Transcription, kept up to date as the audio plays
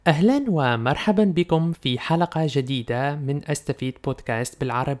أهلا ومرحبا بكم في حلقة جديدة من أستفيد بودكاست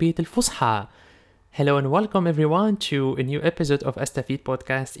بالعربية الفصحى. Hello and welcome everyone to a new episode of Astafid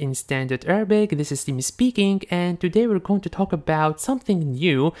podcast in Standard Arabic. This is Timi speaking, and today we're going to talk about something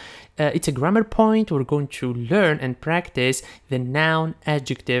new. It's a grammar point. We're going to learn and practice the noun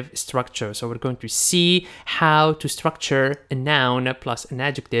adjective structure. So we're going to see how to structure a noun plus an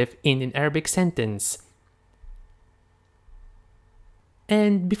adjective in an Arabic sentence.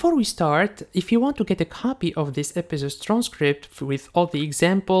 And before we start, if you want to get a copy of this episode's transcript with all the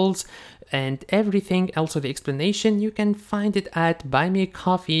examples and everything, also the explanation, you can find it at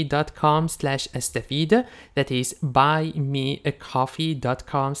buymeacoffee.com/astafida. That is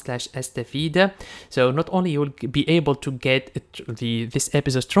buymeacoffee.com/astafida. So not only you will be able to get this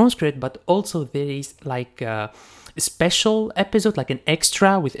episode's transcript, but also there is like a special episode, like an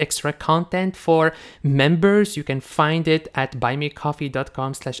extra with extra content for members. You can find it at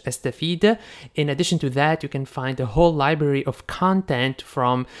buymeacoffee.com/estafida. In addition to that, you can find a whole library of content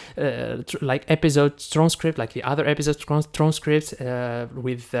from like episode transcript, like the other episode transcripts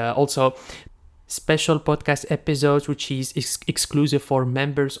with also special podcast episodes, which is exclusive for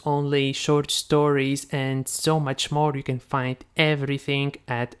members only, short stories, and so much more. You can find everything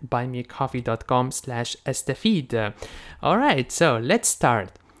at buymeacoffee.com/estafid. All right, so let's start.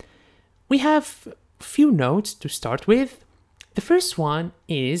 We have few notes to start with. The first one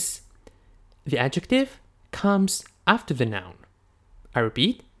is the adjective comes after the noun. I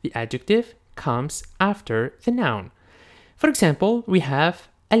repeat, the adjective comes after the noun. For example, we have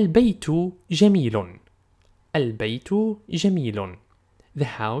البيت جميل. البيت جميل. The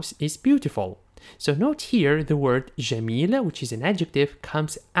house is beautiful. So note here the word جميل, which is an adjective,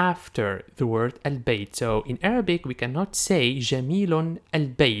 comes after the word البيت. So in Arabic we cannot say جميل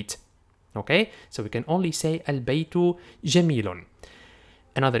البيت. Okay? So we can only say البيت جميل.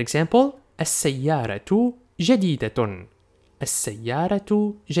 Another example, السيارة جديدة.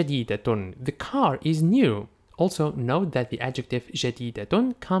 السيارة جديدة. The car is new. Also note that the adjective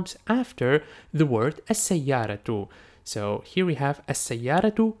جديدة comes after the word السيارة. So here we have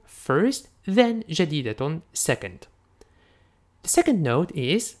السيارة first, then جديدة second. The second note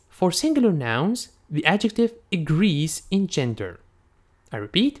is, for singular nouns, the adjective agrees in gender. I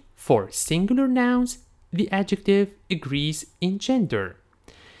repeat, for singular nouns, the adjective agrees in gender.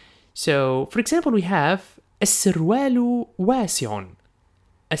 So, for example, we have السروال واسع.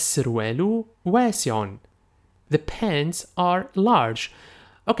 السروال واسع. The pants are large.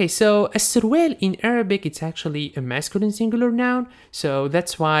 Okay, so السروال in Arabic, it's actually a masculine singular noun. So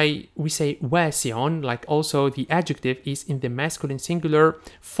that's why we say واسع, like also the adjective is in the masculine singular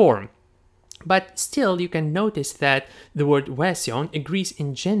form. But still, you can notice that the word واسع agrees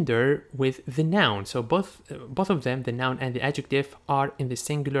in gender with the noun. So both of them, the noun and the adjective, are in the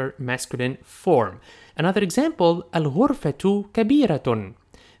singular masculine form. Another example, الغرفة كبيرة.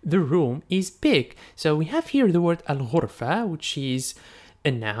 The room is big. So we have here the word al-ghurfa, which is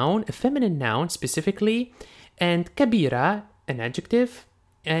a noun, a feminine noun specifically, and kabira, an adjective,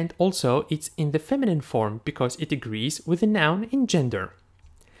 and also it's in the feminine form because it agrees with the noun in gender.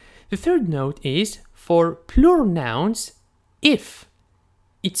 The third note is, for plural nouns, if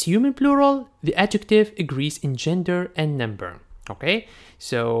it's human plural, the adjective agrees in gender and number. Okay?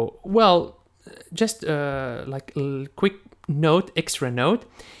 So, well, just like a quick note, extra note.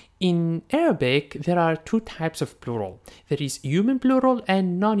 In Arabic, there are two types of plural. There is human plural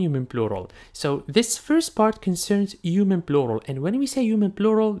and non-human plural. So this first part concerns human plural. And when we say human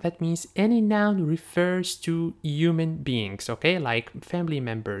plural, that means any noun refers to human beings, okay? Like family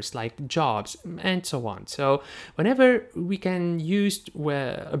members, like jobs, and so on. So whenever we can use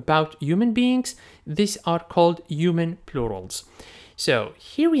about human beings, these are called human plurals. So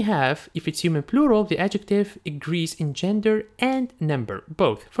here we have, if it's human plural, the adjective agrees in gender and number,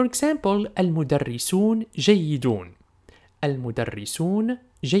 both. For example, المدرسون جيدون. المدرسون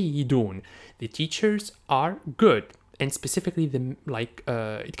جيدون. The teachers are good. And specifically,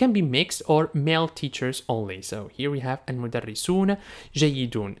 it can be mixed or male teachers only. So here we have المدرسون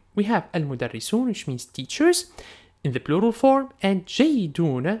جيدون. We have المدرسون, which means teachers, in the plural form, and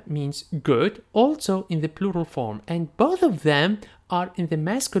جيدون means good, also in the plural form. And both of them are in the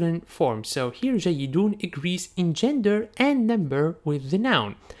masculine form. So here جيدون agrees in gender and number with the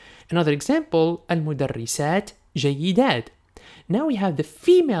noun. Another example, المدرسات جيدات. Now we have the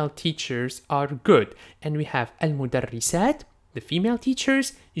female teachers are good, and we have المدرسات, the female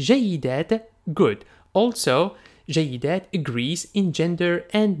teachers, جيدات, good. Also, جيدات agrees in gender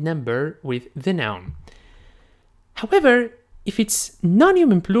and number with the noun. However, if it's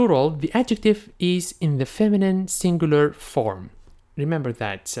non-human plural, the adjective is in the feminine singular form. Remember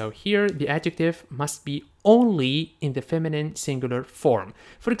that. So here the adjective must be only in the feminine singular form.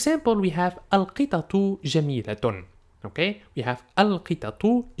 For example, we have القطط جميلة. Okay, we have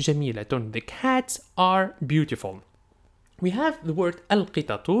القطط جميلة. The cats are beautiful. We have the word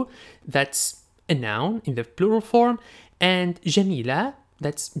القطط, that's a noun in the plural form, and جميلة,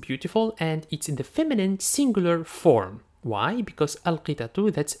 that's beautiful, and it's in the feminine singular form. Why? Because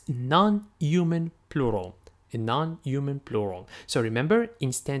القطط, that's non-human plural. A non-human plural. So remember,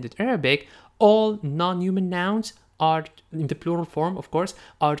 in standard Arabic, all non-human nouns are, in the plural form, of course,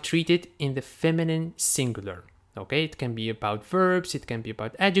 are treated in the feminine singular. Okay, it can be about verbs, it can be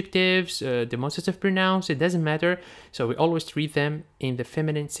about adjectives, demonstrative pronouns, it doesn't matter. So we always treat them in the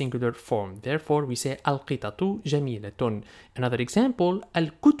feminine singular form. Therefore, we say القطط جميلة. Another example,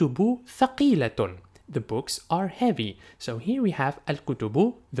 الكتب ثقيلة. The books are heavy. So here we have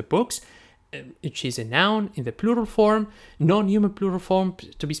الكتب, the books, which is a noun in the plural form, non-human plural form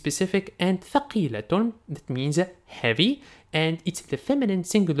to be specific, and ثقيلة, that means heavy, and it's in the feminine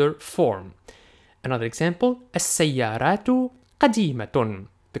singular form. Another example, السيارات قديمة.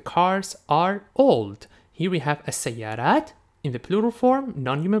 The cars are old. Here we have السيارات in the plural form,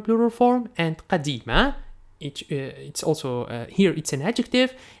 non-human plural form, and قديمة. It's also, here it's an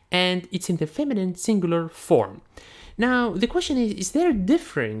adjective, and it's in the feminine singular form. Now, the question is there a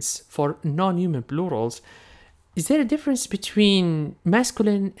difference for non-human plurals? Is there a difference between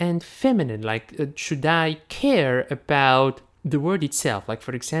masculine and feminine? Like, should I care about the word itself? Like,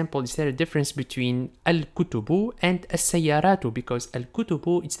 for example, is there a difference between al-kutubu and as-sayyaratu? Because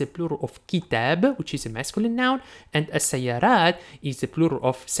al-kutubu is the plural of kitab, which is a masculine noun, and as-sayyarat is the plural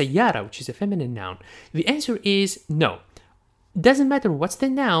of sayyara, which is a feminine noun. The answer is no. Doesn't matter what's the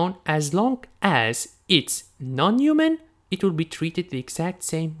noun, as long as it's non-human, it will be treated the exact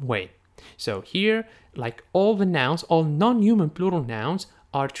same way. So here, like all the nouns, all non-human plural nouns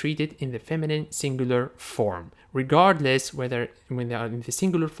are treated in the feminine singular form, regardless whether when they are in the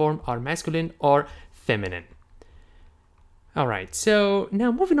singular form are masculine or feminine. Alright, so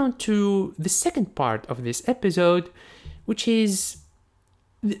now moving on to the second part of this episode, which is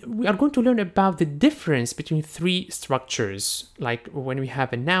we are going to learn about the difference between three structures, like when we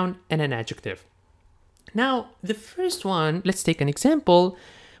have a noun and an adjective. Now, the first one, let's take an example.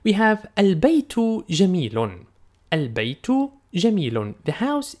 We have البيت جميل. البيت جميل. The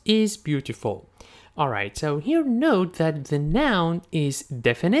house is beautiful. Alright, so here note that the noun is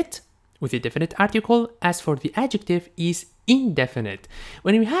definite with a definite article, as for the adjective is indefinite.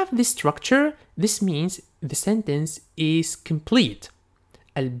 When we have this structure, this means the sentence is complete.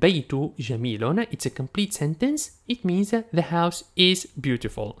 البيت جميل, it's a complete sentence. It means that the house is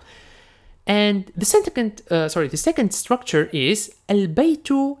beautiful. And the second structure is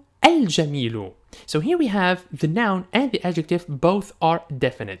البيت الجميل. So here we have the noun and the adjective, both are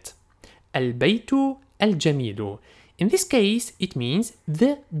definite. البيت الجميل. In this case, it means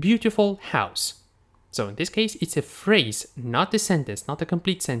the beautiful house. So in this case, it's a phrase, not a sentence, not a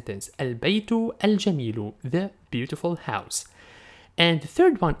complete sentence. البيت الجميل, the beautiful house. And the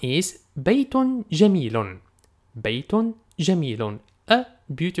third one is بيت جميل. بيت جميل, a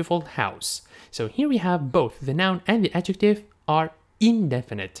beautiful house. So here we have both the noun and the adjective are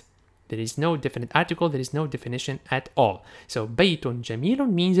indefinite. There is no definite article, there is no definition at all. So بيت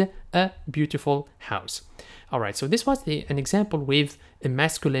جميل means a beautiful house. Alright, so this was an example with a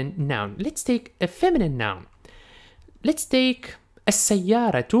masculine noun. Let's take a feminine noun. Let's take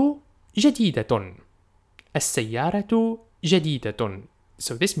السيارة جديدة. السيارة جديدة.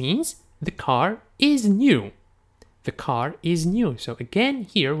 So this means the car is new. The car is new. So again,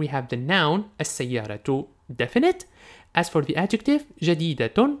 here we have the noun السيارة definite. As for the adjective,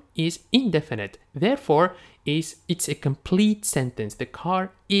 جديدة is indefinite. Therefore, it's a complete sentence. The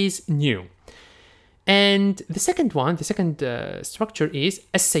car is new. And the second structure is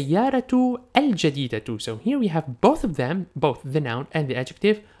السيارة الجديدة. So here we have both of them, both the noun and the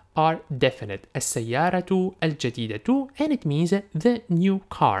adjective are definite. السيارة الجديدة, and it means the new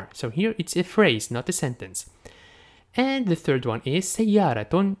car. So here it's a phrase, not a sentence. And the third one is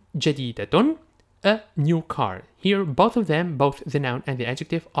سيارة جديدة, a new car. Here both of them, both the noun and the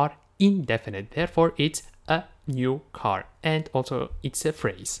adjective, are indefinite. Therefore it's a new car. And also it's a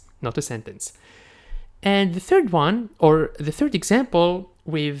phrase, not a sentence. And the third one, or the third example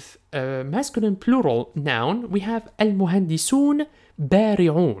with a masculine plural noun, we have المهندسون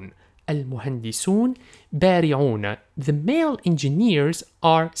بارعون. المهندسون بارعون. The male engineers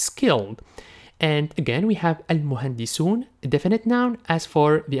are skilled. And again, we have المهندسون, a definite noun. As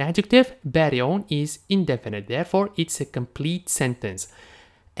for the adjective, بارعون is indefinite. Therefore, it's a complete sentence.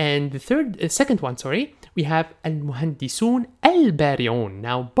 And the second one, we have المهندسون البارعون.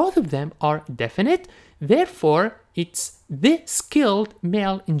 Now, both of them are definite. Therefore, it's the skilled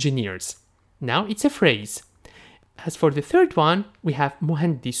male engineers. Now, it's a phrase. As for the third one, we have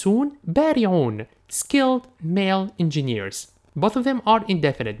مهندسون بارعون, skilled male engineers. Both of them are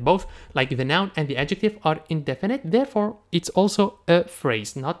indefinite. Both, like the noun and the adjective, are indefinite. Therefore, it's also a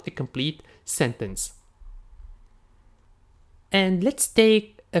phrase, not a complete sentence. And let's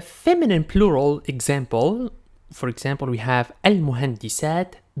take a feminine plural example. For example, we have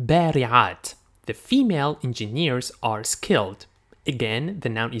المهندسات بارعات. The female engineers are skilled. Again, the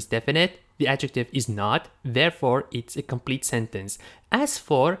noun is definite, the adjective is not, therefore it's a complete sentence. As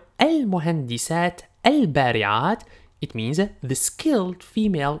for المهندسات البارعات, it means the skilled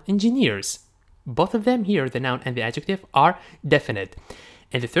female engineers. Both of them here, the noun and the adjective, are definite.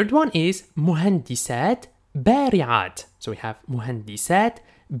 And the third one is مهندسات بارعات. So we have مهندسات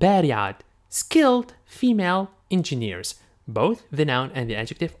بارعات, skilled female engineers. Both the noun and the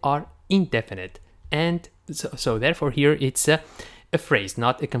adjective are indefinite. And so therefore here it's a phrase,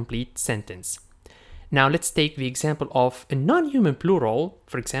 not a complete sentence. Now let's take the example of a non-human plural.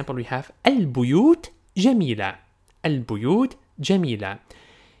 For example, we have البيوت جميلة. البيوت جميلة.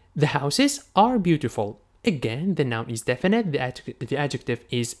 The houses are beautiful. Again, the noun is definite, the adjective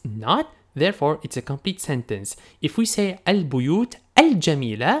is not, therefore it's a complete sentence. If we say البيوت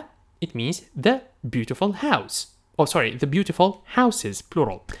الجميلة, it means the beautiful house. The beautiful houses,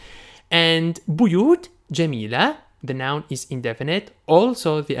 plural. And بيوت جميلة, the noun is indefinite,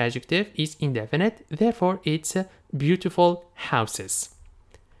 also the adjective is indefinite, therefore it's beautiful houses.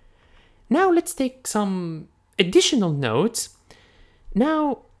 Now let's take some additional notes.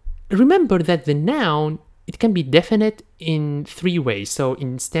 Now remember that the noun, it can be definite in three ways. So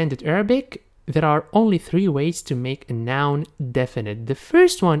in standard Arabic, there are only three ways to make a noun definite. The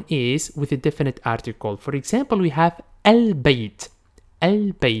first one is with a definite article. For example, we have al-bayt.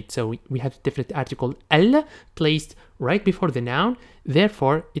 Al-bayt. So we have the definite article al placed right before the noun.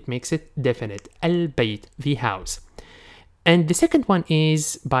 Therefore, it makes it definite. Al-bayt, the house. And the second one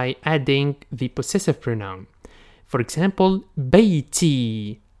is by adding the possessive pronoun. For example,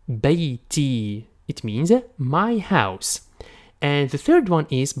 bayti. Bayti. It means my house. And the third one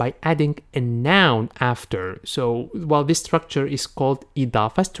is by adding a noun after. So, this structure is called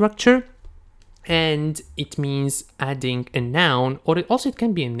idafa structure, and it means adding a noun, or it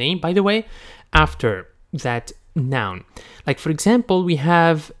can be a name, by the way, after that noun. Like, for example, we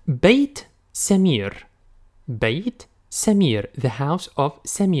have Bayt Samir. Bayt Samir, the house of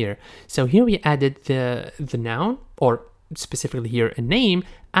Samir. So here we added the noun, or specifically here a name,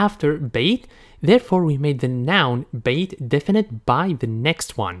 after Bayt. Therefore, we made the noun Bayt definite by the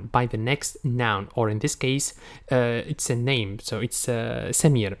next one, by the next noun, or in this case, it's a name, so it's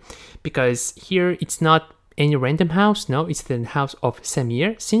Samir. Because here it's not any random house, no, it's the house of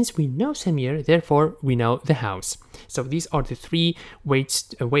Samir. Since we know Samir, therefore we know the house. So these are the three ways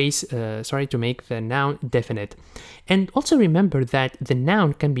to make the noun definite. And also remember that the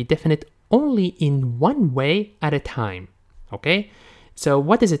noun can be definite only in one way at a time. Okay? So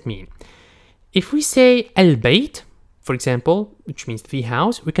what does it mean? If we say al-bayt, for example, which means the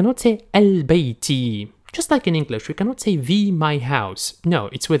house, we cannot say al-bayti. Just like in English, we cannot say the my house. No,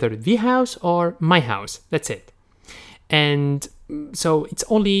 it's whether the house or my house. That's it. And so it's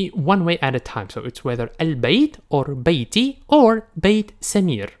only one way at a time. So it's whether al-bayt or bayti or bayt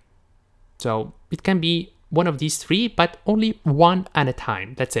Samir. So it can be one of these three, but only one at a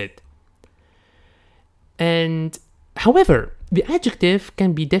time. That's it. And however, the adjective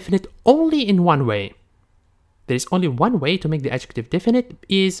can be definite only in one way. There is only one way to make the adjective definite,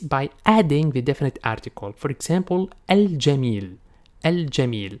 is by adding the definite article. For example, al-jamil.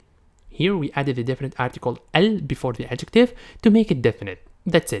 Al-jamil. Here we added the definite article al before the adjective to make it definite.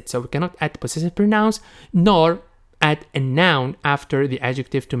 That's it. So we cannot add possessive pronouns nor add a noun after the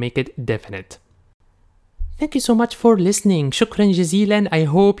adjective to make it definite. Thank you so much for listening. Shukran jazilan. I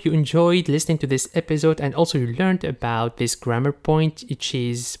hope you enjoyed listening to this episode and also you learned about this grammar point, which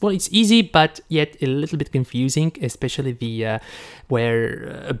is, it's easy, but yet a little bit confusing, especially the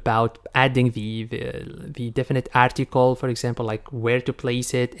where about adding the definite article, for example, like where to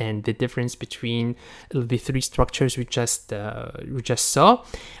place it and the difference between the three structures we just saw.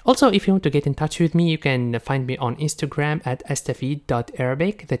 Also, if you want to get in touch with me, you can find me on Instagram at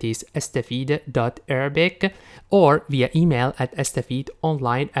astafid.arabic, that is astafid.arabic, or via email at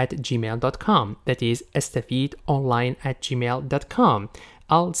astafidonline@gmail.com, that is astafidonline@gmail.com.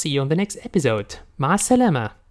 I'll see you on the next episode. مع السلامة.